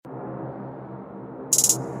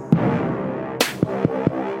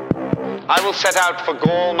I will set out for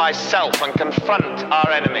Gaul myself and confront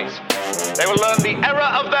our enemies. They will learn the error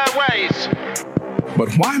of their ways.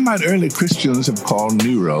 But why might early Christians have called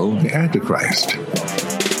Nero the Antichrist?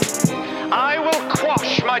 I will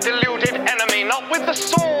quash my deluded enemy, not with the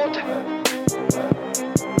sword.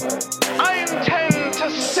 I intend to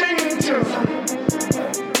sing to them.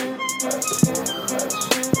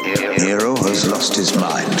 Nero has lost his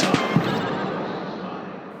mind.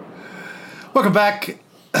 Welcome back.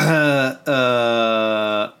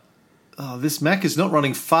 This Mac is not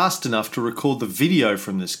running fast enough to record the video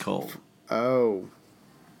from this call. Oh.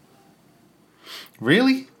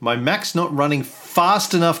 Really? My Mac's not running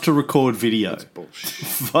fast enough to record video. That's bullshit.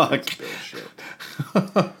 Fuck. That's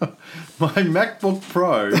bullshit. My MacBook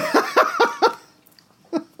Pro.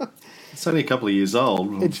 It's only a couple of years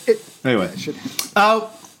old. Anyway.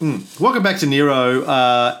 Welcome back to Nero.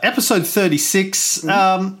 Episode 36.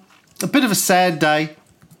 A bit of a sad day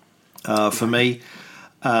for me.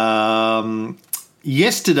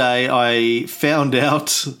 Yesterday I found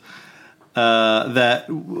out that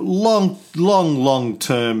long-term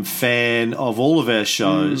fan of all of our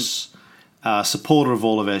shows, supporter of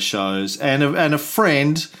all of our shows, and a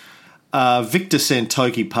friend, Victor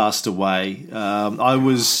Santoki, passed away. I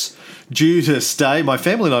was due to stay, my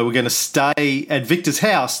family and I were going to stay at Victor's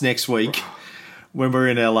house next week when we're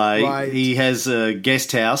in LA. Right. He has a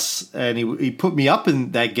guest house, and he put me up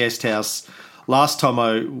in that guest house last time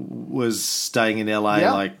I was staying in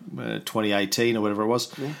LA, 2018 or whatever it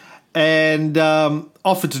was. Yeah. And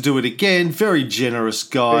offered to do it again. Very generous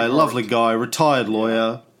guy, lovely guy, retired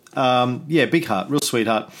lawyer. Big heart, real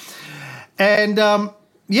sweetheart. And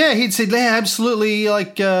he'd said, "Yeah, absolutely.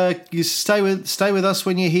 Like, you stay with us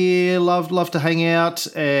when you're here. Love to hang out."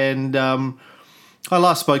 And I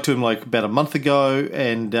last spoke to him like about a month ago,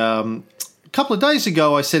 and a couple of days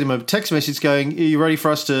ago, I sent him a text message going, "Are you ready for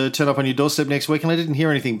us to turn up on your doorstep next week?" And I didn't hear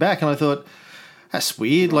anything back, and I thought, that's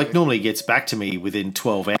weird. Like, normally he gets back to me within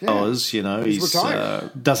 12 hours. You know, he's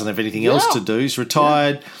doesn't have anything else to do. He's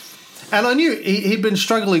retired. Yeah. And I knew he'd been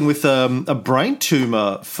struggling with a brain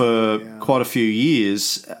tumor for quite a few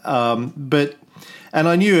years. And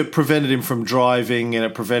I knew it prevented him from driving and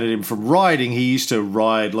it prevented him from riding. He used to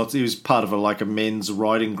ride lots. He was part of a men's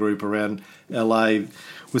riding group around LA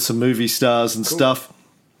with some movie stars and stuff.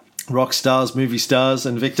 Rock stars, movie stars,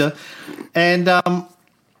 and Victor. So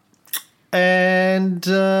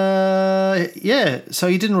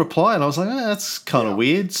he didn't reply, and I was like, that's kind of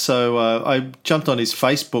weird. So I jumped on his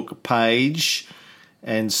Facebook page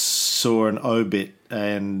and saw an obit,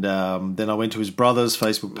 and then I went to his brother's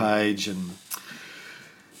Facebook page and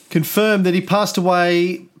confirmed that he passed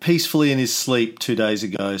away peacefully in his sleep 2 days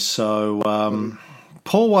ago. So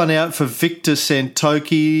pour one out for Victor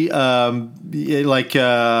Santoki,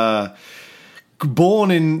 born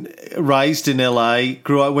and raised in LA,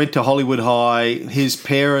 went to Hollywood High. His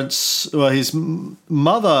parents, his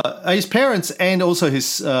parents and also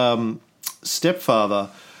his stepfather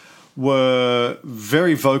were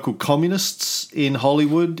very vocal communists in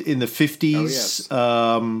Hollywood in the 50s.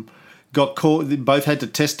 Oh, yes. Got caught. They both had to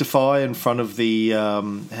testify in front of the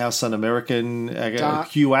House Un-American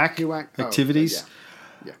HUAC activities.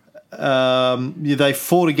 They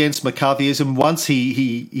fought against McCarthyism. Once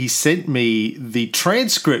he sent me the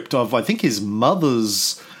transcript of, I think, his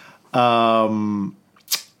mother's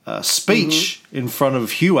speech in front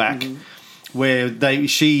of HUAC, where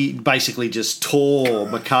she basically just tore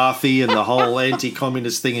McCarthy and the whole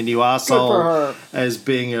anti-communist thing a new arsehole as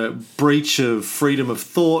being a breach of freedom of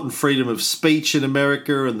thought and freedom of speech in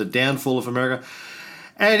America and the downfall of America.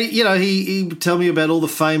 And, he told me about all the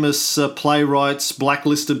famous playwrights,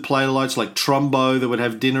 blacklisted playwrights like Trumbo that would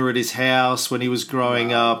have dinner at his house when he was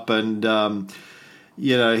growing up. And,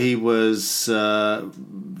 he was,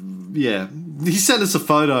 he sent us a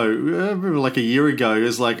photo, I remember like a year ago. It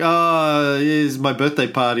was like, here's my birthday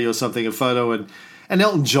party or something, a photo. And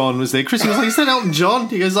Elton John was there. Chrissy was like, is that Elton John?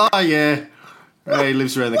 He goes, oh, yeah. He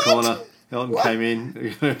lives around the corner. Elton came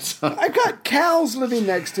in. I've got cows living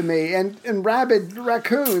next to me and rabid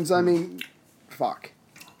raccoons. I mean, fuck.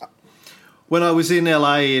 When I was in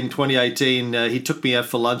LA in 2018, he took me out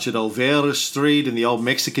for lunch at Olvera Street in the old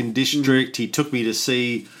Mexican district. He took me to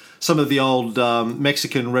see some of the old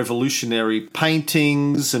Mexican revolutionary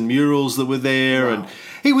paintings and murals that were there. Wow. And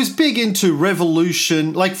he was big into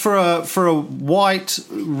revolution, like for a white,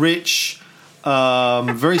 rich,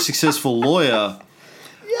 very successful lawyer.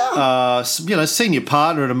 Senior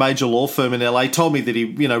partner at a major law firm in LA, told me that he,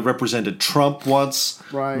 represented Trump once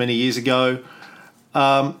many years ago.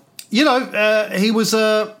 He was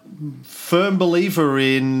a firm believer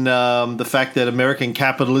in the fact that American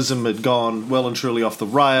capitalism had gone well and truly off the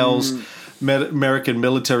rails. American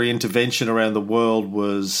military intervention around the world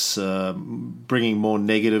was bringing more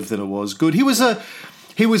negative than it was good. He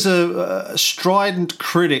was a strident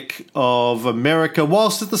critic of America,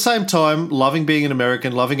 whilst at the same time loving being an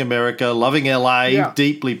American, loving America, loving LA,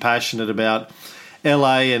 deeply passionate about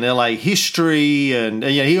LA and LA history. And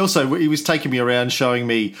he was taking me around showing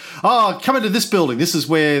me, come into this building. This is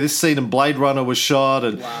where this scene in Blade Runner was shot.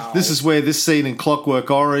 And this is where this scene in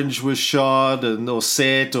Clockwork Orange was shot or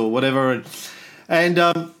set or whatever. And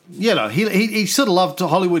he sort of loved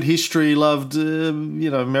Hollywood history, loved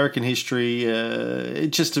American history.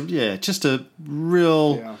 Just a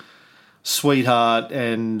real sweetheart,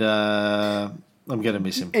 and I'm going to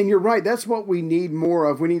miss him. And you're right. That's what we need more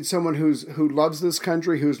of. We need someone who loves this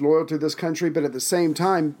country, who's loyal to this country, but at the same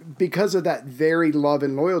time, because of that very love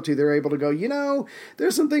and loyalty, they're able to go,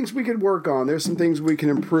 there's some things we could work on. There's some things we can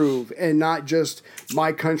improve, and not just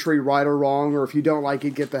my country, right or wrong, or if you don't like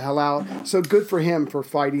it, get the hell out. So good for him for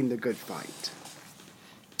fighting the good fight.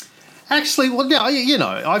 Actually,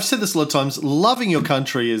 I've said this a lot of times, loving your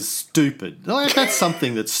country is stupid. That's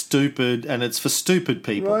something that's stupid, and it's for stupid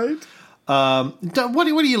people. Right. What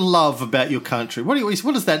do you love about your country? What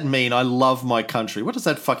does that mean? I love my country. What does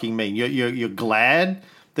that fucking mean? You're glad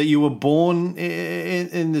that you were born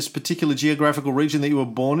in this particular geographical region that you were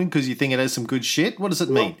born in because you think it has some good shit? What does it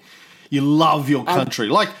mean? You love your country.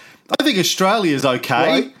 I think Australia is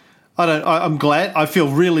okay. Right. I'm glad. I feel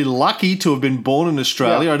really lucky to have been born in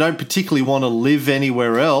Australia. Yeah. I don't particularly want to live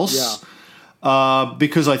anywhere else. Yeah.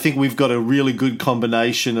 Because I think we've got a really good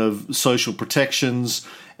combination of social protections.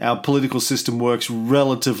 Our political system works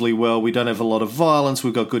relatively well. We don't have a lot of violence.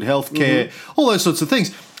 We've got good health care, all those sorts of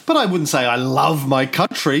things. But I wouldn't say I love my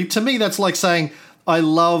country. To me, that's like saying I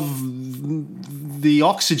love the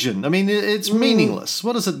oxygen. I mean, it's meaningless.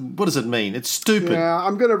 What does it mean? It's stupid. Yeah,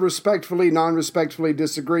 I'm going to non-respectfully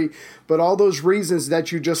disagree. But all those reasons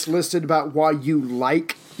that you just listed about why you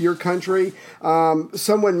like your country,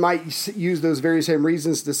 someone might use those very same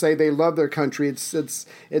reasons to say they love their country. It's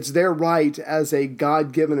their right as a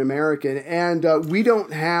God-given American. And we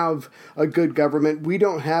don't have a good government. We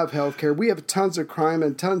don't have health care. We have tons of crime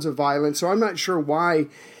and tons of violence. So I'm not sure why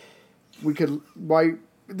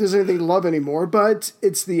there's anything to love anymore, but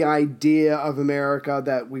it's the idea of America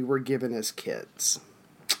that we were given as kids.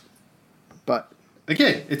 But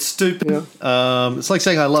again, it's stupid. Yeah. It's like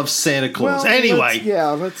saying I love Santa Claus. Well, anyway,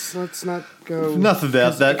 let's not go. Enough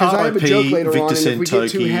about that. Because I have a joke later Victor on, and if we get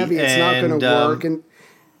too heavy, it's not going to work. And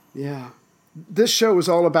this show is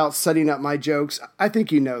all about setting up my jokes. I think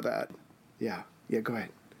you know that. Yeah. Go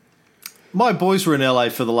ahead. My boys were in LA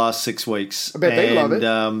for the last 6 weeks. I bet they love it.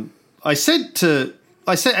 I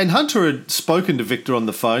said, and Hunter had spoken to Victor on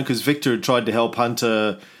the phone because Victor had tried to help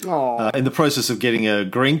Hunter in the process of getting a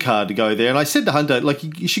green card to go there. And I said to Hunter,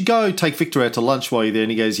 you should go take Victor out to lunch while you're there. And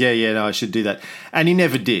he goes, no, I should do that. And he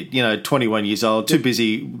never did. 21 years old, too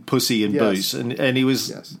busy, pussy and booze. And he was,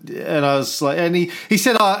 and I was like, and he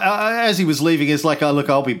said, as he was leaving, he's like, look,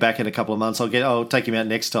 I'll be back in a couple of months. I'll take him out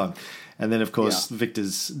next time. And then, of course,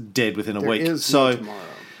 Victor's dead within a week. So tomorrow.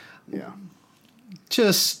 Yeah.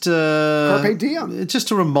 Just Carpe diem.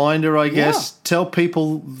 Just a reminder, I guess. Tell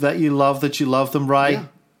people that you love them, Ray. Yeah.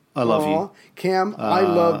 I love you. Cam, I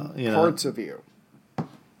love parts of you.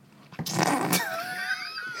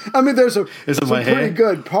 I mean, there's some pretty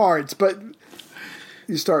good parts, but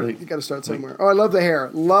you got to start somewhere. Oh, I love the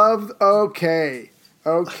hair. Okay.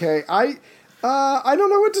 I don't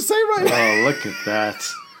know what to say right now. Oh, look at that.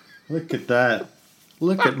 Look at that.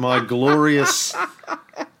 Look at my glorious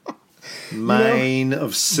mane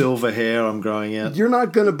of silver hair I'm growing out. You're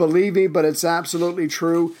not going to believe me, but it's absolutely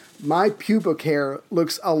true. My pubic hair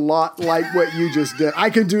looks a lot like what you just did. I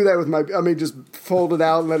can do that with just fold it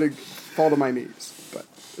out and let it fall to my knees. But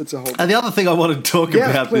it's a whole... And the other thing I want to talk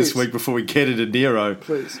about this week before we get into Nero...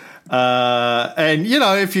 Please. And,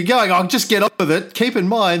 if you're going, I'll just get on with it, keep in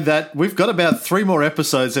mind that we've got about 3 more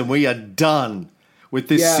episodes and we are done with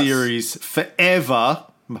this series forever,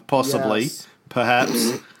 possibly,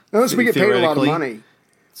 perhaps. Unless we get paid a lot of money,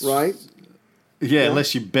 right? Yeah,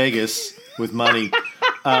 unless you beg us with money.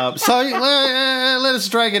 So let us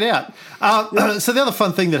drag it out. So the other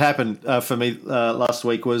fun thing that happened for me last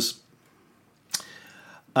week was,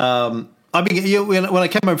 when I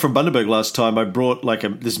came home from Bundaberg last time, I brought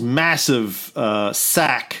this massive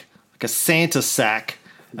sack, like a Santa sack,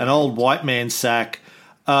 an old white man sack,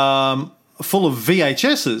 full of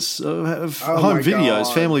VHSs, home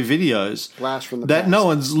videos, family videos that no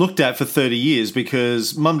one's looked at for 30 years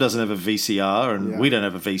because Mum doesn't have a VCR and we don't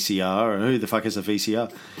have a VCR, and who the fuck has a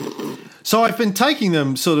VCR? So I've been taking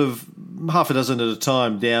them sort of half a dozen at a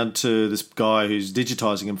time down to this guy who's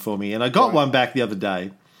digitizing them for me. And I got one back the other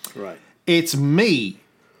day. Right. It's me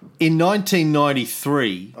in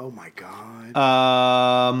 1993. Oh, my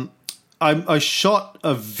God. I shot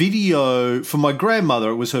a video for my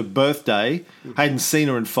grandmother. It was her birthday. I hadn't seen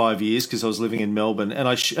her in 5 years because I was living in Melbourne. And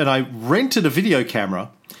I rented a video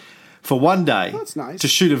camera for one day. That's nice. To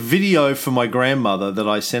shoot a video for my grandmother that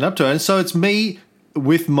I sent up to her. And so it's me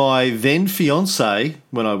with my then fiance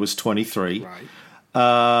when I was 23. Right.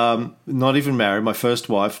 Not even married, my first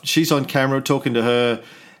wife. She's on camera talking to her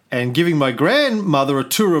and giving my grandmother a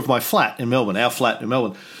tour of my flat in Melbourne, our flat in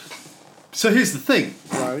Melbourne. So here's the thing.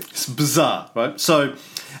 Right. It's bizarre, right? So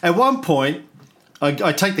at one point,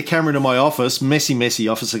 I take the camera into my office, messy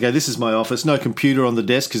office. I go, this is my office. No computer on the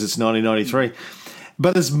desk because it's 1993.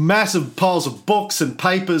 But there's massive piles of books and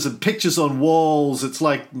papers and pictures on walls. It's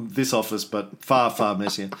like this office, but far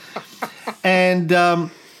messier. And at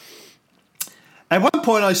one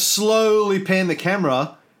point, I slowly pan the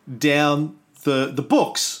camera down the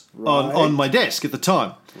books on my desk at the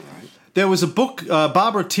time. Right. There was a book,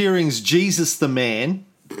 Barbara Teering's Jesus the Man.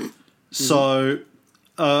 So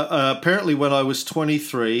apparently when I was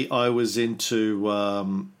 23, I was into,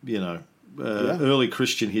 early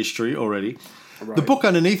Christian history already. Right. The book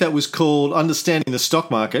underneath that was called Understanding the Stock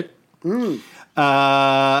Market. Good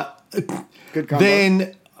combo.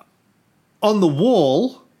 Then on the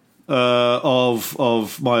wall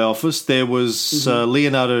of my office, there was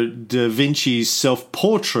Leonardo da Vinci's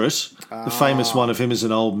self-portrait, the famous one of him as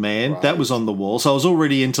an old man. Right. That was on the wall. So I was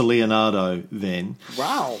already into Leonardo then.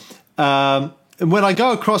 Wow. And when I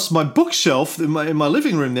go across my bookshelf in my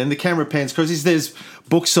living room, then the camera pans across. There's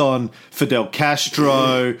books on Fidel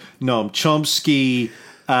Castro, Noam Chomsky.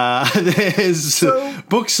 There's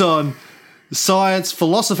books on science,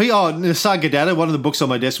 philosophy. Oh, Nisargadatta. One of the books on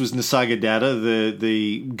my desk was Nisargadatta,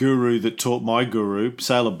 the guru that taught my guru,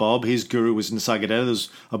 Sailor Bob. His guru was Nisargadatta. There's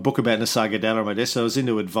a book about Nisargadatta on my desk. So I was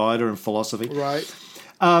into Advaita and philosophy. Right.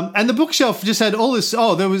 And the bookshelf just had all this.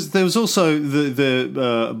 Oh, there was also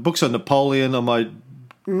the books on Napoleon on my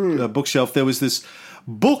bookshelf. There was this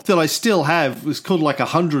book that I still have. It was called like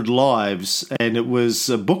 100 Lives, and it was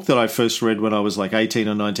a book that I first read when I was like 18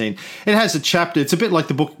 or 19. It has a chapter. It's a bit like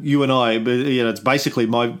the book you and I, but it's basically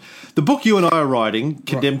the book you and I are writing.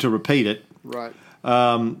 Condemned to Repeat It. Right.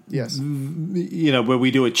 Yes. Where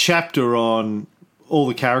we do a chapter on all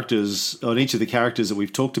the characters, on each of the characters that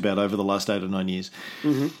we've talked about over the last 8 or 9 years.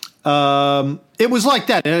 Mm-hmm. It was like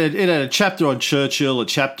that. It had a chapter on Churchill, a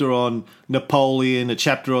chapter on Napoleon, a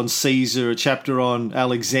chapter on Caesar, a chapter on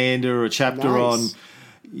Alexander, a chapter on,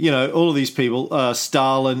 all of these people,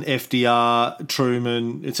 Stalin, FDR,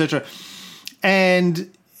 Truman, etc. And,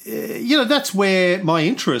 that's where my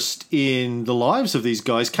interest in the lives of these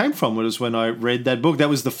guys came from. It was when I read that book. That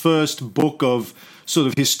was the first book of sort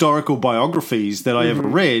of historical biographies that I ever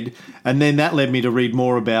read, and then that led me to read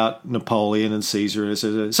more about Napoleon and Caesar.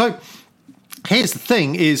 And so here's the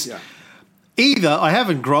thing is either I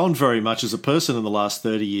haven't grown very much as a person in the last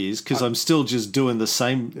 30 years because I'm still just doing the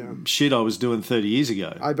same shit I was doing 30 years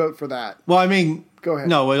ago. I vote for that. Well, I mean, go ahead.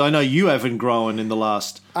 No, I know you haven't grown in the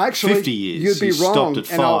last 50 years. You'd be wrong, stopped at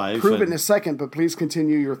and 5. I'll prove it in a second, but please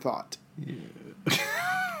continue your thought. Yeah.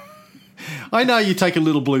 I know you take a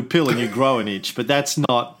little blue pill and you grow an inch, but that's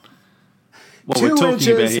not what 2 we're talking inches,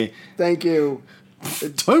 about here. Thank you.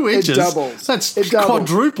 2 inches? It doubles. That's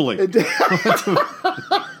quadrupling.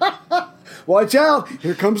 Watch out.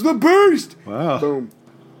 Here comes the beast. Wow. Boom.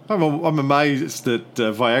 I'm amazed that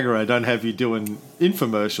Viagra don't have you doing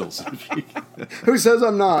infomercials. Who says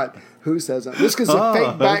I'm not? Who says I'm? This is a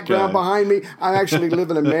fake background behind me. I actually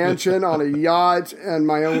live in a mansion on a yacht and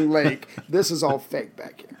my own lake. This is all fake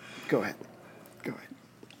back here. Go ahead.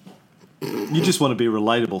 You just want to be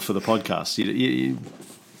relatable for the podcast.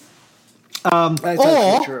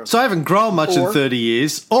 That's true. So I haven't grown much in 30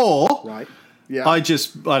 years, or I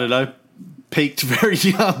don't know, peaked very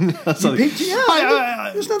young. You peaked,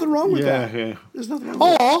 there's nothing wrong with that. Yeah. There's nothing wrong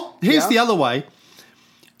with that. Or, here's the other way.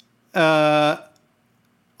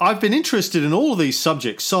 I've been interested in all of these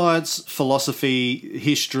subjects: science, philosophy,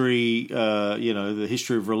 history, the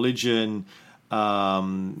history of religion,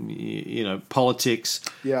 politics.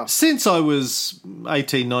 Yeah. Since I was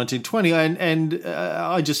 18, 19, 20, and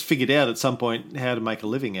I just figured out at some point how to make a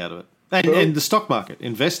living out of it. And the stock market,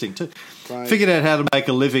 investing too. Right. Figured out how to make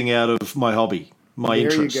a living out of my hobby, my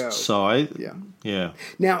interest. You go. So yeah.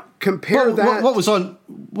 Now compare that. What was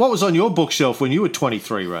on your bookshelf when you were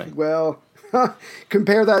 23, Ray? Well,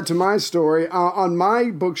 compare that to my story. On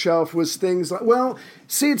my bookshelf was things like,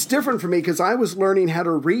 it's different for me because I was learning how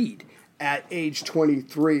to read. at age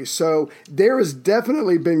 23. So there has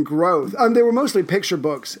definitely been growth. They were mostly picture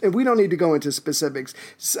books, and we don't need to go into specifics.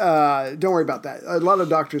 Don't worry about that. A lot of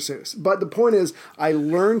Dr. Seuss. But the point is, I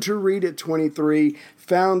learned to read at 23,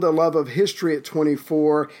 found a love of history at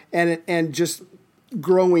 24, and just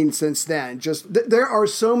growing since then. Just there are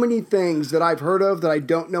so many things that I've heard of that I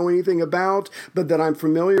don't know anything about, but that I'm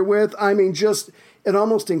familiar with. I mean, just it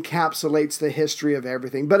almost encapsulates the history of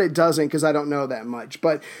everything, but it doesn't because I don't know that much.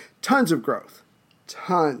 But tons of growth,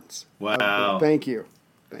 tons. Wow! Of growth. Thank you.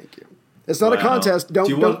 It's not a contest.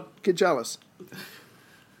 Don't get jealous.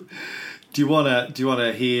 Do you want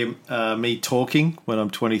to hear me talking when I'm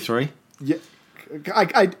 23? Yeah,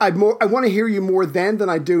 I want to hear you more then than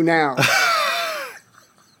I do now.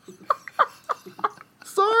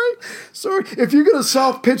 Sorry. If you're going to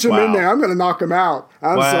soft pitch him in there, I'm going to knock him out.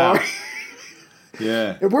 I'm sorry.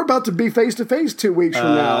 Yeah. And we're about to be face to face 2 weeks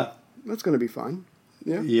from now. That's going to be fun.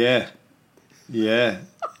 Yeah.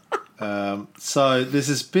 So there's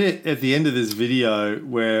this bit at the end of this video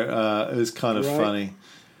where it was kind of funny.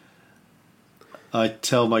 I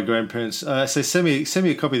tell my grandparents, say send me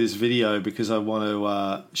a copy of this video because I want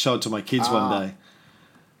to show it to my kids one day.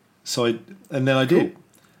 And then I did.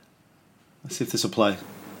 Let's see if this will play.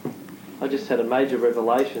 I just had a major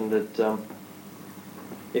revelation that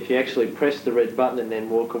if you actually press the red button and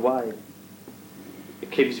then walk away,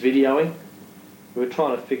 it keeps videoing. We were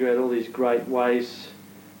trying to figure out all these great ways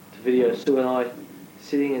to video Sue and I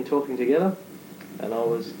sitting and talking together, and I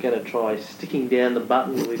was going to try sticking down the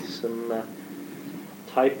button with some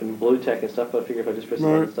tape and blue tack and stuff, but I figure if I just press the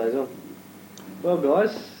button, it stays on. Well,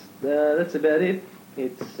 guys, that's about it.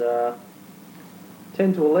 It's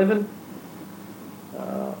 10 to 11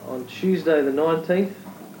 on Tuesday the 19th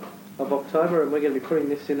of October, and we're going to be putting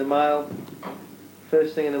this in the mail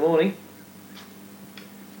first thing in the morning.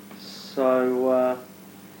 So,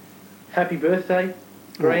 happy birthday,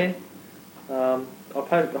 Gran. I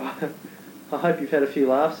hope you've had a few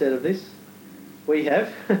laughs out of this. We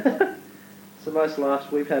have. It's the most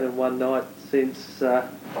laughs we've had in one night since the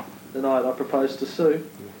night I proposed to Sue.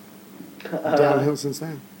 Downhill since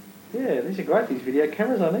then. Yeah, these are great, these video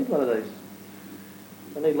cameras. I need one of these.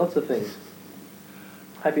 I need lots of things.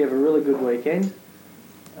 Hope you have a really good weekend.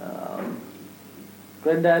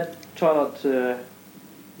 Granddad, try not to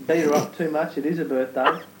beat her up too much. It is a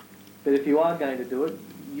birthday. But if you are going to do it,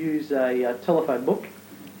 use a telephone book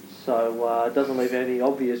so it doesn't leave any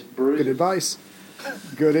obvious bruises.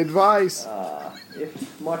 Good advice.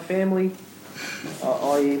 If my family,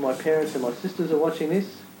 i.e. my parents and my sisters, are watching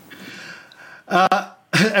this...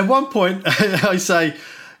 At one point, I say...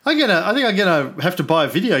 I think I'm gonna have to buy a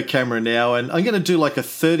video camera now, and I'm gonna do like a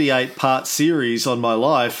 38-part series on my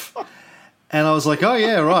life. And I was like, oh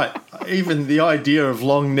yeah, right. Even the idea of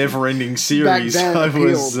long, never-ending series, back then I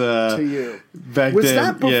was to you. Back was then,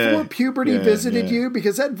 that before puberty visited you?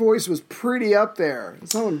 Because that voice was pretty up there.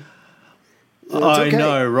 I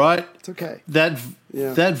know, right? It's okay. That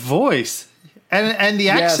voice and the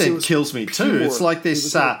accent kills me pure. too. It's like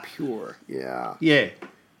this pure. Yeah.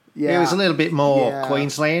 Yeah, it was a little bit more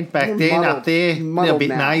Queensland back then, up there, a little bit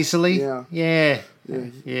nasally. Yeah.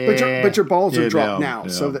 But your balls are dropped now,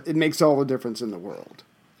 so that it makes all the difference in the world.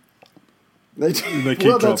 That's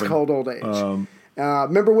called old age.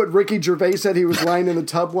 Remember what Ricky Gervais said? He was lying in the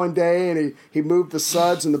tub one day, and he moved the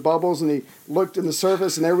suds and the bubbles, and he looked in the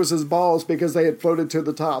surface, and there was his balls because they had floated to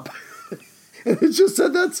the top. And it just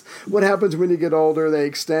said that's what happens when you get older. They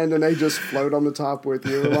extend, and they just float on the top with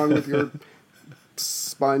you, along with your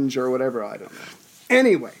sponge or whatever, I don't know.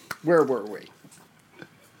 Anyway, where were we?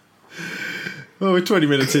 Well, we're 20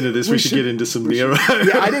 minutes into this. We should get into some Nero.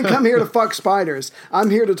 Yeah, I didn't come here to fuck spiders.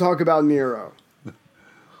 I'm here to talk about Nero.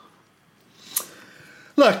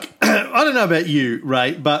 Look, I don't know about you,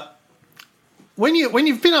 Ray, but when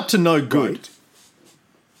you've been up to no good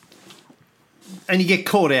and you get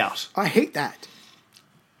caught out, I hate that.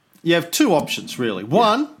 You have two options, really.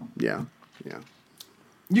 One,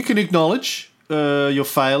 you can acknowledge your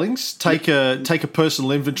failings, take a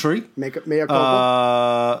personal inventory, make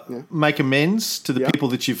amends to the people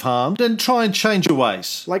that you've harmed, and try and change your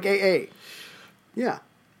ways. Like AA. Yeah.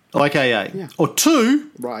 Like AA. Yeah. Or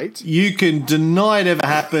two, right. You can deny it ever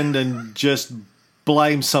happened and just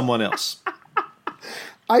blame someone else.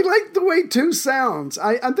 I like the way two sounds.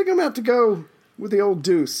 I think I'm going to have to go with the old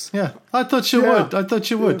deuce. Yeah, I thought you would. I thought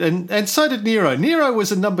you would. Yeah. And so did Nero. Nero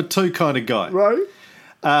was a number two kind of guy. Right.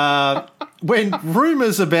 When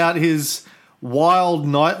rumours about his wild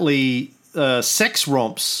nightly sex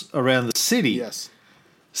romps around the city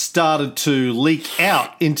started to leak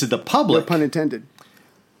out into the public. No pun intended.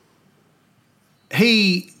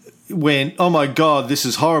 He went, "Oh my God, this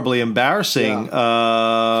is horribly embarrassing.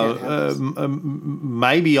 Yeah.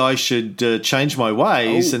 Maybe I should change my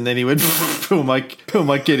ways." Oh. And then he went, "Who am I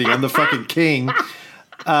kidding? I'm the fucking king.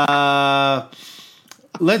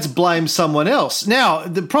 Let's blame someone else." Now,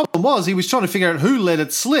 the problem was he was trying to figure out who let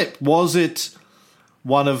it slip. Was it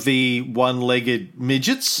one of the one-legged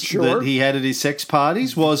midgets Sure. that he had at his sex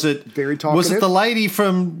parties? Was it Very Was talkative. it the lady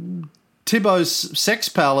from Thibaut's sex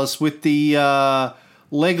palace with the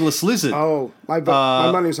legless lizard? Oh, my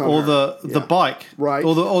money's on or her. the Yeah. bike, Right.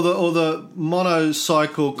 Or the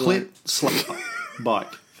monocycle clit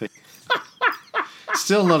bike thing.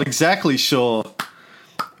 Still not exactly sure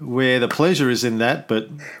where the pleasure is in that, but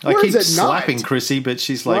I Where keep is it not? slapping Chrissy, but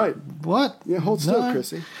she's like, Right. "What? Yeah, hold still, No.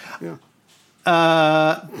 Chrissy. Yeah.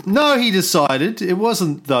 No," he decided it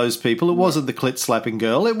wasn't those people. It wasn't the clit slapping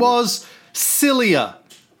girl. It was Cilia,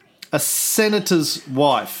 a senator's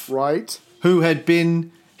wife, Right. who had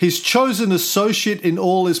been his chosen associate in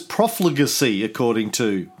all his profligacy, according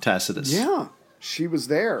to Tacitus. Yeah. She was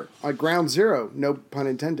there at ground zero. No pun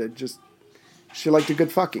intended. Just she liked a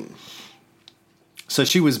good fucking. So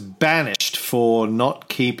she was banished for not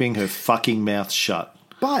keeping her fucking mouth shut.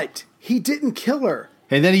 But he didn't kill her.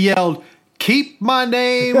 And then he yelled, "Keep my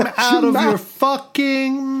name out of your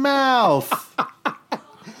fucking mouth."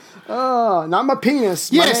 Not my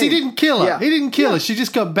penis. my Yes, he name. didn't kill her. Yeah. He didn't kill Yeah. her. She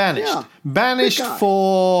just got banished. Yeah. Banished Good guy.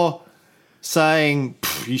 for saying,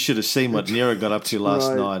 "You should have seen what Nero got up to last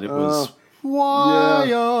Right. night. It was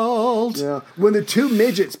wild." Yeah. When the two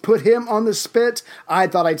midgets put him on the spit, I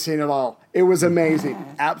thought I'd seen it all. It was amazing.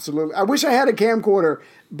 Absolutely. I wish I had a camcorder,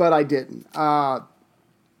 but I didn't.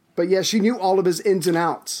 But yeah, she knew all of his ins and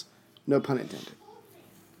outs. No pun intended.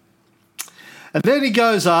 And then he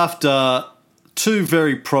goes after two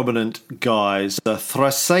very prominent guys,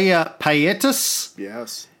 Thrasea Paetus,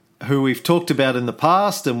 Yes. who we've talked about in the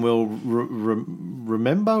past and will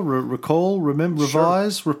remember,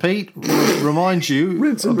 revise, repeat, remind you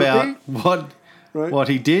Rinse and about repeat. Right. what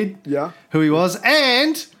he did, Yeah. who he was,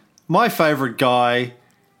 and my favourite guy,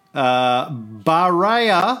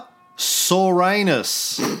 Barea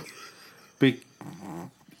Soranus.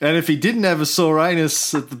 And if he didn't have a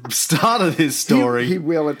Soranus at the start of his story, He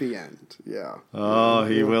will at the end. Yeah. oh,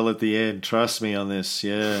 he will at the end. Trust me on this.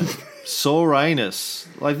 Yeah, Soranus.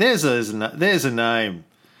 Like there's a name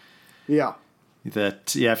Yeah.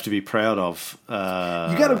 that you have to be proud of. You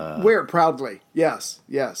got to wear it proudly. Yes.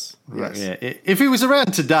 Yes. Yes. Yeah, if he was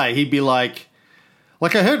around today, he'd be like I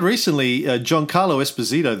heard recently, Giancarlo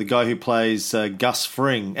Esposito, the guy who plays Gus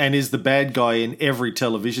Fring and is the bad guy in every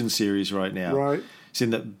television series right now. Right. He's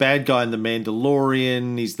in the bad guy in The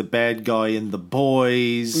Mandalorian. He's the bad guy in The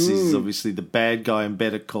Boys. He's obviously the bad guy in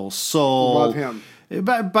Better Call Saul. Love him.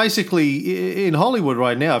 Basically, in Hollywood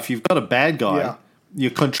right now, if you've got a bad guy, Yeah. you're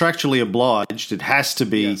contractually obliged. It has to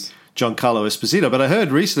be Yes. Giancarlo Esposito. But I heard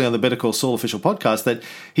recently on the Better Call Saul official podcast that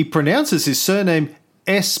he pronounces his surname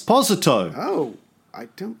Esposito. Oh, I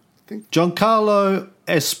don't think Giancarlo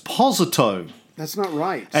Esposito. that's not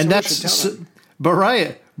right. And Someone should tell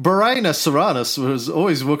him. Barena Soranus was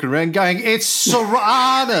always walking around going, "It's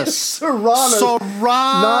Soranus." Soranus.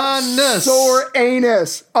 Not Soranus. sore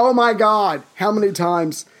anus. Oh my God. How many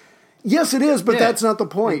times? Yes, it is, but Yeah. that's not the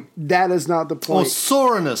point. That is not the Or point.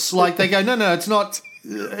 Soranus. Like they go, no, it's not.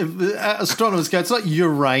 Astronomers go, "It's not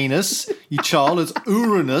Uranus, you child, it's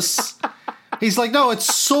Uranus." He's like, "No, it's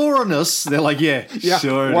Soranus." They're like, "Yeah, Yeah,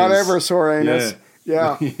 sure it whatever, is." sore anus.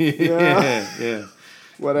 Yeah. Yeah.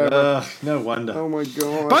 Whatever. No wonder. Oh my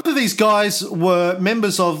God. Both of these guys were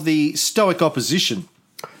members of the Stoic opposition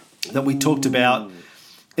that we talked about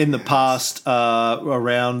in the past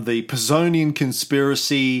around the Pisonian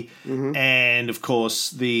conspiracy and, of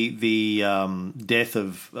course, the death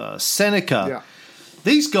of Seneca. Yeah.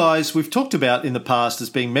 These guys we've talked about in the past as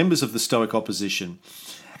being members of the Stoic opposition.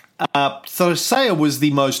 Thrasea was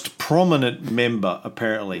the most prominent member,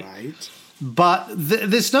 apparently. Right. But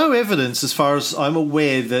there's no evidence, as far as I'm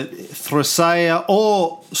aware, that Thrasea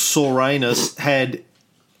or Soranus had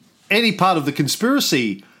any part of the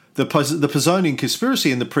conspiracy, the Pisonian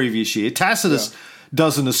conspiracy in the previous year. Tacitus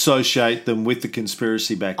doesn't associate them with the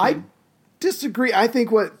conspiracy back then. I disagree. I think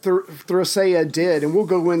what Thrasea did, and we'll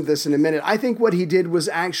go into this in a minute, I think what he did was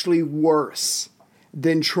actually worse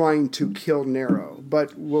than trying to kill Nero.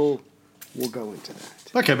 But we'll go into that.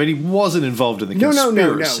 Okay, but he wasn't involved in the No,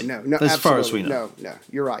 conspiracy. no. As far as we know. No,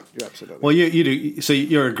 you're right. You're absolutely Well, you do. So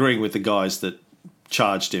you're agreeing with the guys that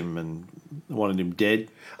charged him and wanted him dead?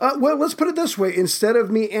 Well, let's put it this way. Instead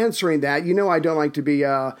of me answering that, I don't like to be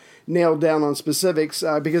nailed down on specifics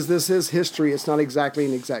because this is history. It's not exactly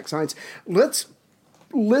an exact science. Let's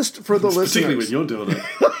list for the listeners. Particularly when you're doing it.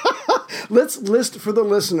 let's list for the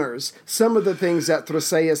listeners some of the things that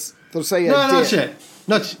Thrasea No, did. not yet.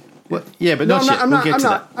 Not. Well, yeah, but not yet. We'll get to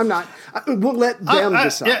that. I'm not. We'll let them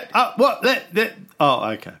decide. Yeah. What? Oh,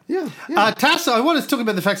 okay. Yeah. I want to talk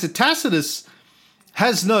about the fact that Tacitus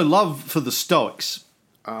has no love for the Stoics.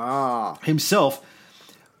 Himself.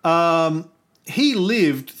 He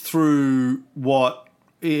lived through what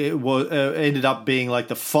it was ended up being like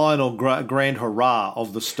the final grand hurrah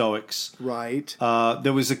of the Stoics. Right.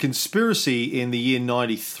 There was a conspiracy in the year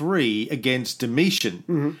 93 against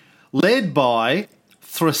Domitian, led by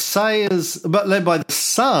the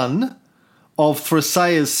son of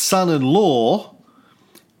Thrasea's son-in-law,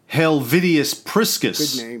 Helvidius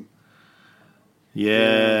Priscus. Good name.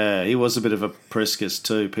 Yeah, he was a bit of a Priscus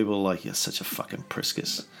too. People are like, you're such a fucking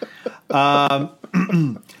Priscus.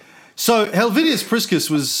 So Helvidius Priscus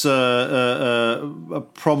was a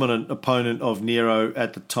prominent opponent of Nero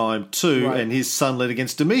at the time too, Right. and his son led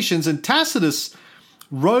against Domitian's. And Tacitus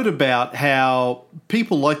wrote about how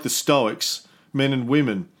people like the Stoics, men and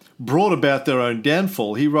women, brought about their own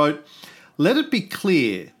downfall. He wrote, "Let it be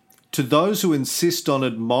clear to those who insist on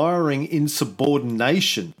admiring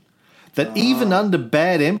insubordination that even under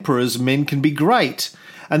bad emperors men can be great,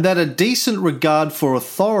 and that a decent regard for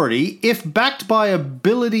authority, if backed by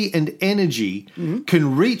ability and energy,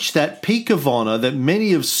 can reach that peak of honour that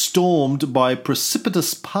many have stormed by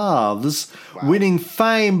precipitous paths, winning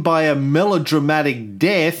fame by a melodramatic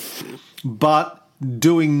death, but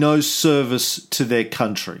doing no service to their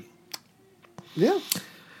country." Yeah.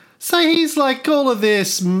 So he's like all of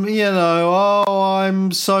this,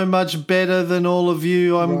 I'm so much better than all of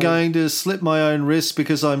you. I'm going to slit my own wrist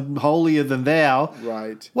because I'm holier than thou.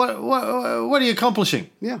 Right. What are you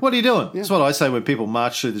accomplishing? Yeah. What are you doing? That's what I say when people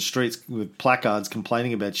march through the streets with placards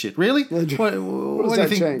complaining about shit. Really? What does do that you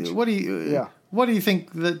think? change? What do you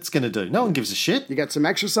think that's going to do? No one gives a shit. You got some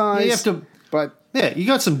exercise. You have to. But Yeah, you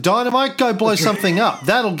got some dynamite. Go blow something up.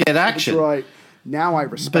 That'll get action. right. Now I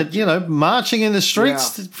respect But, marching in the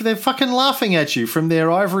streets, they're fucking laughing at you from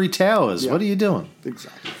their ivory towers. Yeah. What are you doing?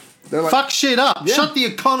 Exactly. They're like, Fuck shit up. Yeah. Shut the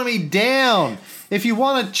economy down. If you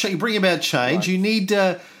want to bring about change, you need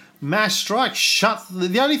mass strikes.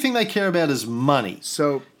 The only thing they care about is money.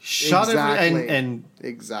 so Shut exactly. and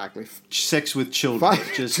exactly. sex with children.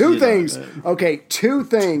 Two things. Okay, two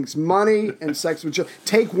things. Money and sex with children.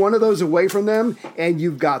 Take one of those away from them, and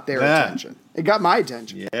you've got their attention. It got my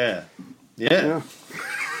attention. Yeah. I'm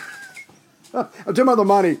talking about the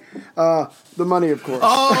money. The money, of course.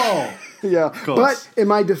 Oh! Yeah. course. But in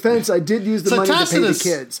my defense, I did use the So money to pay the Tacitus,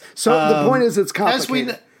 kids. So the point is it's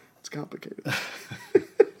complicated. It's complicated.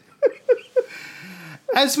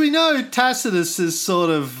 As we know, Tacitus is sort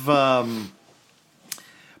of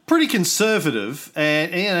pretty conservative,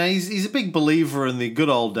 and he's a big believer in the good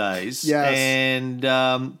old days. Yes. And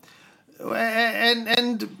the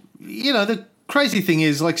crazy thing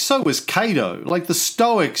is, like, so was Cato. Like, the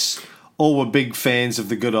Stoics all were big fans of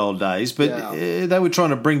the good old days, but they were trying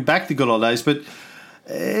to bring back the good old days. But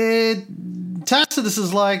Tacitus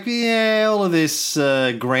is like, all of this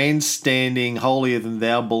grandstanding, holier than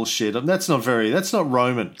thou bullshit. That's not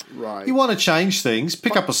Roman. Right. You want to change things?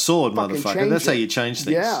 Pick up a sword, Fucking motherfucker. change That's it. how you change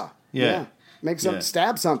things. Yeah.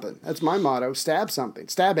 Stab something. That's my motto. Stab something.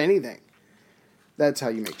 Stab anything. That's how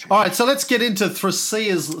you make change. All right, so let's get into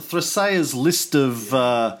Thrasea's list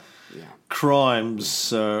of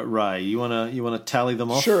crimes. Ray, you wanna tally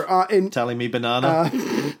them off? Sure. Tally me banana.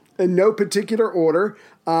 In no particular order,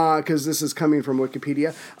 because this is coming from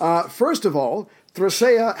Wikipedia. First of all,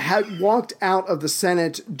 Thrasea had walked out of the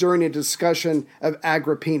Senate during a discussion of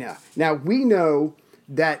Agrippina. Now, we know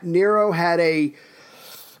that Nero had a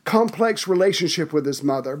complex relationship with his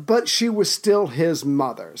mother, but she was still his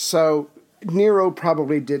mother. So Nero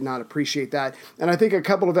probably did not appreciate that. And I think a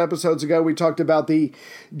couple of episodes ago we talked about the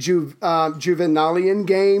Juvenalian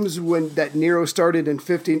games that Nero started in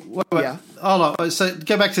 15... Wait. Hold on. So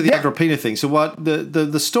go back to the Agrippina thing. So what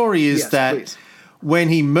the story is that when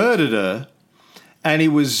he murdered her and he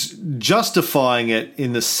was justifying it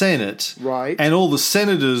in the Senate, right, and all the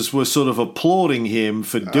senators were sort of applauding him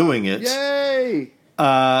for doing it, yay!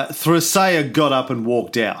 Thrasea got up and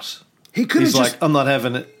walked out. He's like, I'm not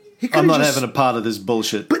having it. I'm not having a part of this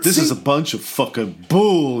bullshit. This is a bunch of fucking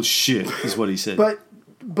bullshit, is what he said. But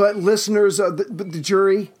listeners, the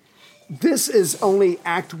jury, this is only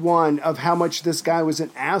Act 1 of how much this guy was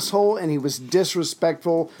an asshole and he was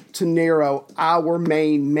disrespectful to Nero, our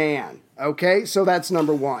main man. Okay? So that's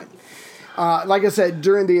number 1. Like I said,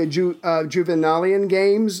 during the Juvenalian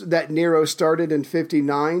games that Nero started in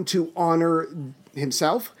 59 to honor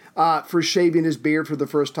himself for shaving his beard for the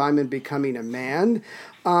first time and becoming a man,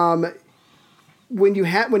 when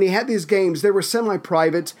he had these games, they were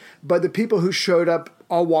semi-private, but the people who showed up,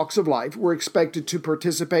 all walks of life, were expected to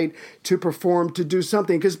participate, to perform, to do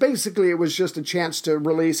something, because basically it was just a chance to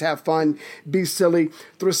release, have fun, be silly.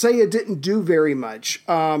 Thraceia didn't do very much.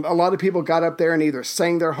 A lot of people got up there and either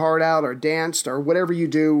sang their heart out or danced or whatever you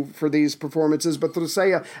do for these performances, but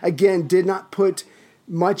Thraceia, again, did not put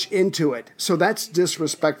much into it. So that's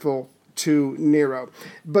disrespectful to Nero.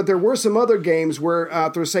 But there were some other games where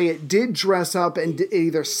Thraceia did dress up and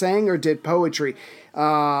either sang or did poetry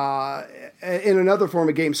in another form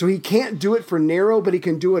of game. So he can't do it for Nero, but he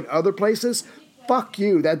can do it other places. Fuck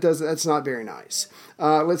you. That's not very nice.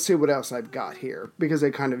 Let's see what else I've got here, because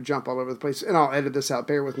they kind of jump all over the place. And I'll edit this out.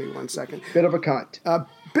 Bear with me 1 second. Bit of a cunt.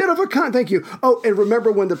 Bit of a cunt, thank you. Oh, and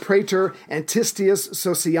remember when the praetor Antistius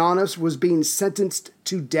Socianus was being sentenced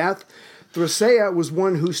to death? Thraceia was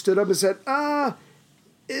one who stood up and said,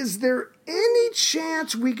 is there any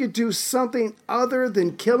chance we could do something other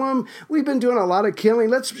than kill him? We've been doing a lot of killing.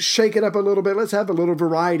 Let's shake it up a little bit. Let's have a little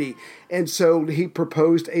variety. And so he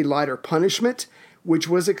proposed a lighter punishment, which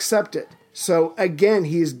was accepted. So again,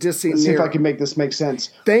 he's dissing Nero. Let's see if I can make this make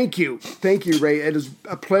sense. Thank you, Ray. It is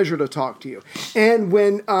a pleasure to talk to you. And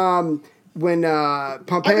when Pompeo,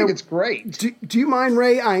 I think it's great. Do you mind,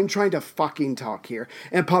 Ray? I'm trying to fucking talk here.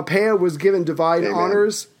 And Pompeo was given divine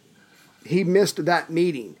honors. He missed that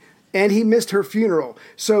meeting, and he missed her funeral.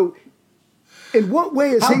 So, in what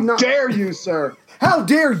way is he not? How dare you, sir? How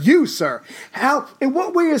dare you, sir? In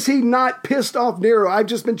what way is he not pissed off Nero? I've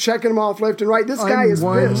just been checking him off left and right. This guy is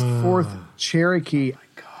pissed. 1/4 Cherokee.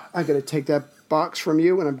 I'm going to take that box from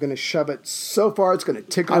you, and I'm going to shove it so far it's going to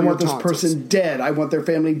tickle your I want this tonsils. person dead. I want their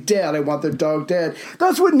family dead. I want their dog dead.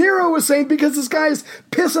 That's what Nero was saying, because this guy is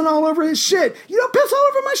pissing all over his shit. You don't piss all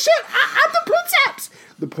over my shit. I'm the princeps.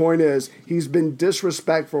 The point is, he's been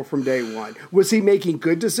disrespectful from day one. Was he making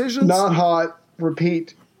good decisions? Not hot.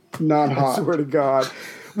 Repeat. Not hot. I swear to God.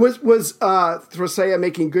 Was Thraceia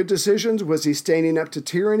making good decisions? Was he standing up to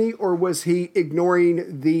tyranny? Or was he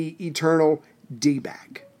ignoring the eternal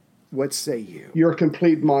D-bag? What say you? You're a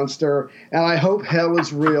complete monster, and I hope hell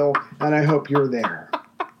is real, and I hope you're there.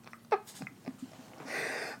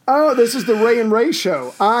 Oh, this is the Ray and Ray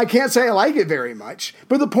show. I can't say I like it very much,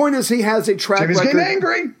 but the point is he has a track record. Jimmy's getting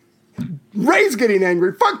angry. Ray's getting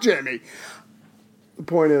angry. Fuck Jimmy. The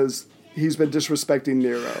point is he's been disrespecting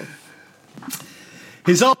Nero.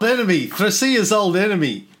 His old enemy, Thraceia's old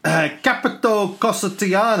enemy, Capito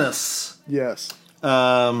Cossatianus. Yes.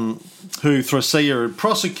 Who Thraceia had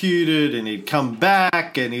prosecuted, and he'd come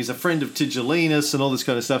back, and he's a friend of Tigellinus and all this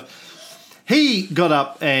kind of stuff. He got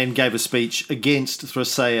up and gave a speech against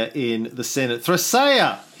Thraceia in the Senate.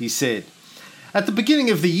 Thraceia, he said, at the beginning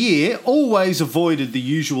of the year, always avoided the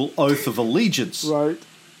usual oath of allegiance. Right.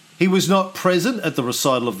 He was not present at the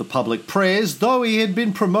recital of the public prayers, though he had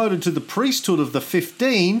been promoted to the priesthood of the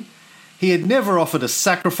 15. He had never offered a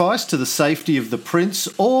sacrifice to the safety of the prince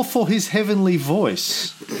or for his heavenly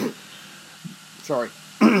voice. Sorry.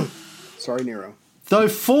 Sorry, Nero. Though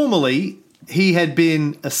formerly he had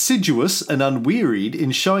been assiduous and unwearied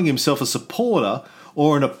in showing himself a supporter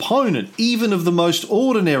or an opponent even of the most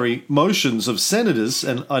ordinary motions of senators,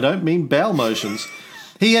 and I don't mean bowel motions,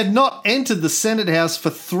 he had not entered the Senate House for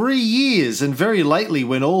 3 years, and very lately,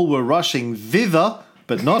 when all were rushing thither,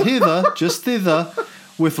 but not hither, just thither,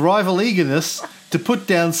 with rival eagerness to put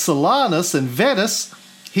down Silanus and Vetus,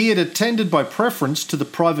 he had attended by preference to the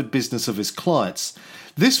private business of his clients.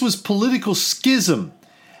 This was political schism,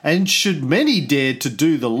 and should many dare to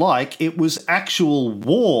do the like, it was actual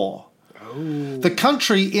war. Oh. The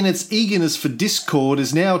country, in its eagerness for discord,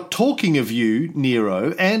 is now talking of you,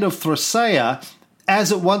 Nero, and of Thraceia,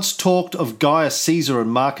 as it once talked of Gaius Caesar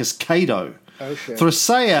and Marcus Cato. Okay.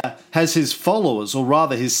 Thraceia has his followers, or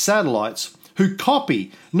rather his satellites, who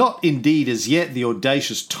copy, not indeed as yet the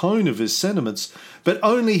audacious tone of his sentiments, but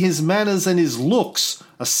only his manners and his looks,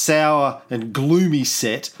 a sour and gloomy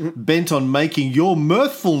set, bent on making your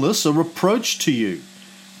mirthfulness a reproach to you.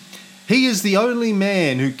 He is the only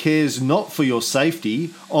man who cares not for your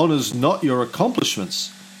safety, honours not your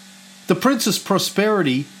accomplishments. The prince's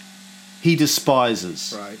prosperity he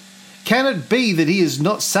despises. Right. Can it be that he is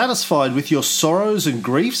not satisfied with your sorrows and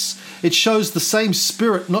griefs? It shows the same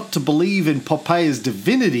spirit not to believe in Poppeia's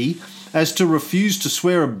divinity as to refuse to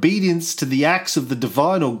swear obedience to the acts of the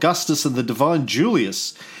divine Augustus and the divine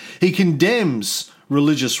Julius. He condemns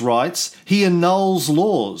religious rites. He annuls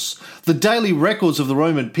laws. The daily records of the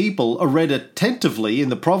Roman people are read attentively in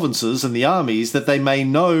the provinces and the armies, that they may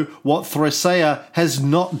know what Thraceia has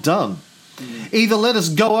not done. Either let us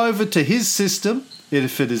go over to his system,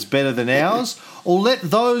 if it is better than ours, or let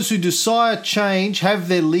those who desire change have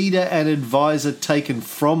their leader and advisor taken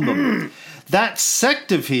from them. That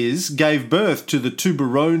sect of his gave birth to the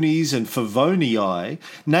Tuberones and Favonii,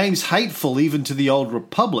 names hateful even to the old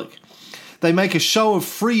republic. They make a show of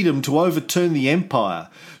freedom to overturn the empire.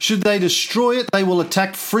 Should they destroy it, they will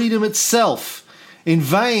attack freedom itself. In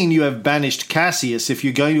vain you have banished Cassius if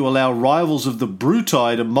you're going to allow rivals of the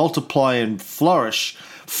Bruti to multiply and flourish.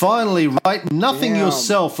 Finally, write nothing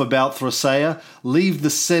yourself about Thrasea. Leave the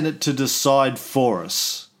Senate to decide for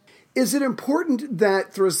us. Is it important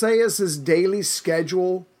that Thraseus' daily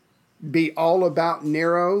schedule be all about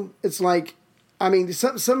Nero? It's like, I mean,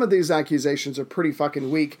 some of these accusations are pretty fucking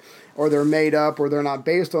weak, or they're made up, or they're not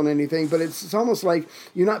based on anything, but it's almost like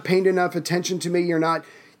you're not paying enough attention to me, you're not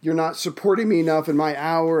supporting me enough in my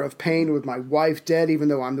hour of pain with my wife dead, even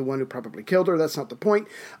though I'm the one who probably killed her. That's not the point.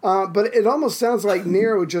 But it almost sounds like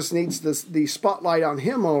Nero just needs the spotlight on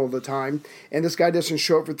him all the time, and this guy doesn't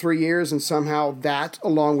show up for 3 years, and somehow that,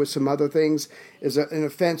 along with some other things, is an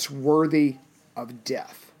offense worthy of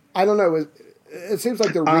death. I don't know. It seems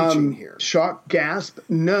like they're reaching here. Shock, gasp.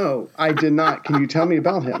 No, I did not. Can you tell me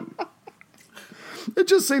about him? It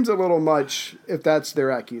just seems a little much if that's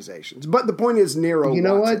their accusations. But the point is, Nero. You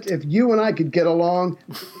know wants what? If you and I could get along,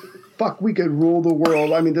 fuck, we could rule the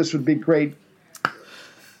world. I mean, this would be great.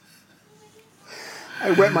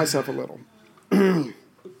 I wet myself a little.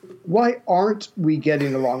 Why aren't we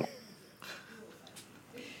getting along?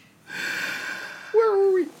 Where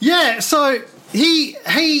were we? Yeah, so he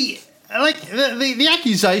like the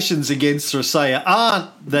accusations against Thrasea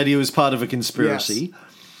aren't that he was part of a conspiracy. Yes.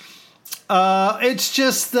 It's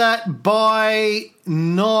just that by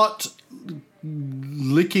not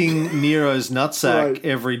licking Nero's nutsack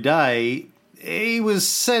every day, he was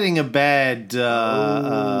setting a bad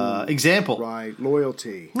example. Right,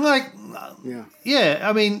 loyalty. Like, yeah.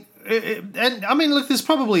 I mean, look, there's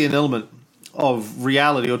probably an element of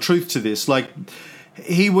reality or truth to this. Like,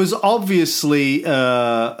 he was obviously.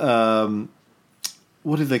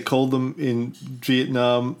 What do they call them in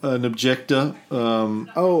Vietnam? An objector?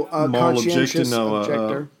 Moral conscientious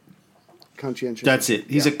objector. Conscientious. That's it.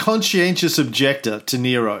 He's a conscientious objector to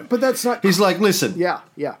Nero. But that's not... He's like, listen. Yeah.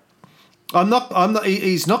 I'm not.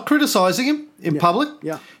 He's not criticizing him in public.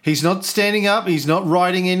 Yeah. He's not standing up. He's not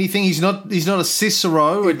writing anything. He's not a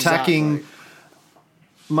Cicero attacking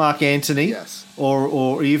Mark Antony. Yes.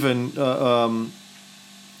 Or even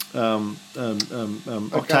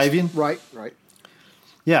Octavian. Right.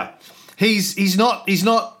 Yeah, he's not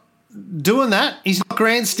doing that. He's not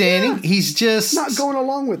grandstanding. Yeah. He's just not going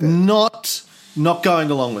along with it. Not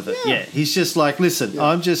going along with it. Yeah, he's just like, listen,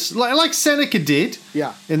 I'm just like Seneca did.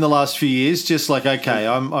 Yeah. In the last few years, just like, okay,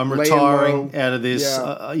 I'm retiring out of this.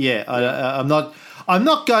 I'm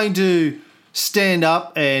not going to stand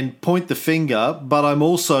up and point the finger, but I'm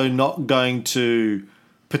also not going to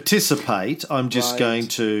participate. I'm just going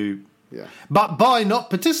to. Yeah. But by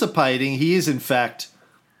not participating, he is in fact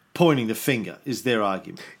pointing the finger, is their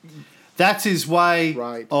argument. That's his way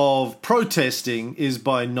of protesting, is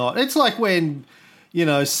by not. It's like when,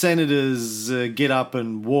 senators get up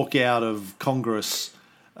and walk out of Congress,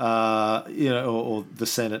 or the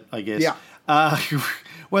Senate, I guess. Yeah.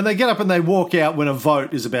 When they get up and they walk out when a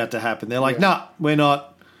vote is about to happen, they're like, "No, we're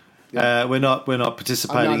not. We're not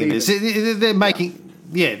participating in this." They're making,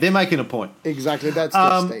 they're making a point. Exactly, that's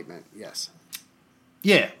the statement. Yes.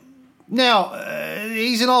 Yeah. Now,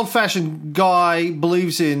 he's an old-fashioned guy,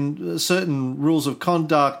 believes in certain rules of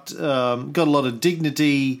conduct, got a lot of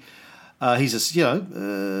dignity. He's a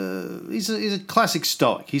classic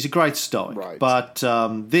Stoic. He's a great Stoic. Right. But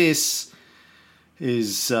this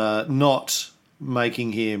is not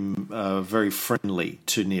making him very friendly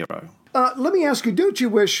to Nero. Let me ask you, don't you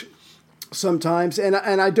wish sometimes, and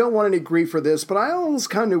I don't want any grief for this, but I almost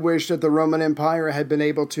kind of wish that the Roman Empire had been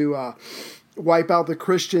able to wipe out the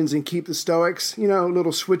Christians and keep the Stoics, a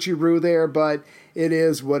little switcheroo there, but it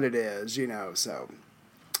is what it is, so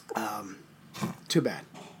too bad.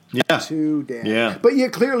 Yeah. Too damn. Yeah. But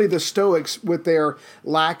clearly the Stoics, with their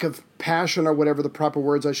lack of passion, or whatever the proper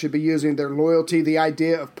words I should be using, their loyalty, the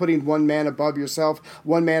idea of putting one man above yourself,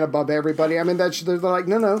 one man above everybody. I mean, they're like,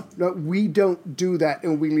 no, we don't do that,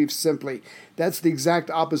 and we leave simply. That's the exact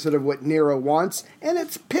opposite of what Nero wants, and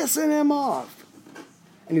it's pissing him off.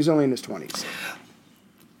 And he's only in his 20s.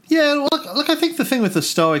 Yeah, look, I think the thing with the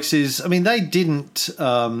Stoics is, they didn't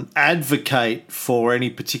advocate for any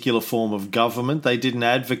particular form of government. They didn't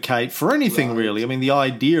advocate for anything, really. The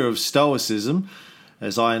idea of Stoicism,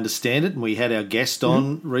 as I understand it, and we had our guest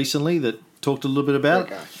on recently that talked a little bit about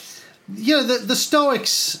it. The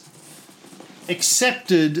Stoics,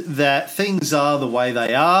 accepted that things are the way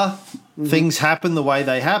they are, things happen the way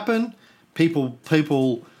they happen,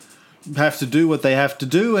 people have to do what they have to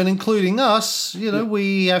do, and including us,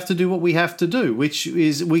 we have to do what we have to do, which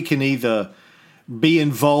is we can either be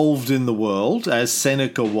involved in the world, as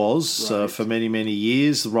Seneca was for many, many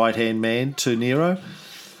years, the right-hand man to Nero,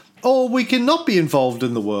 or we can not be involved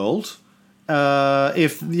in the world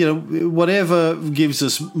if, whatever gives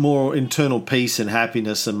us more internal peace and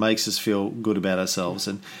happiness and makes us feel good about ourselves.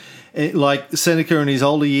 And like Seneca in his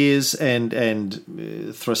older years and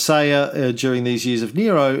Thrasea during these years of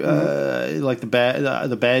Nero, like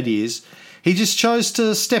the bad years, he just chose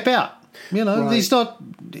to step out. He's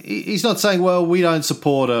not saying, well, we don't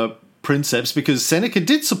support a princeps, because Seneca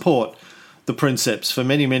did support the princeps for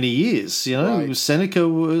many, many years. Seneca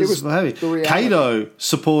was Cato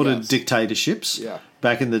supported dictatorships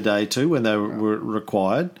back in the day too, when they were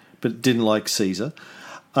required, but didn't like Caesar.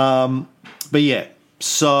 But yeah.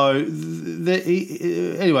 So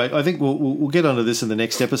anyway, I think we'll get onto this in the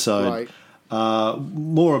next episode.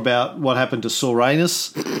 More about what happened to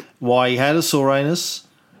Soranus, why he had a Soranus,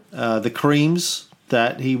 the creams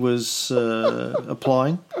that he was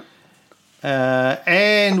applying,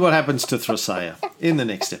 and what happens to Thrasea in the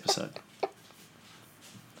next episode.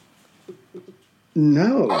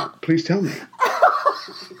 No, please tell me.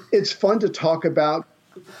 It's fun to talk about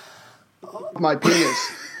my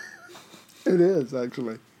penis. It is,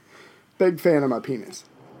 actually. Big fan of my penis.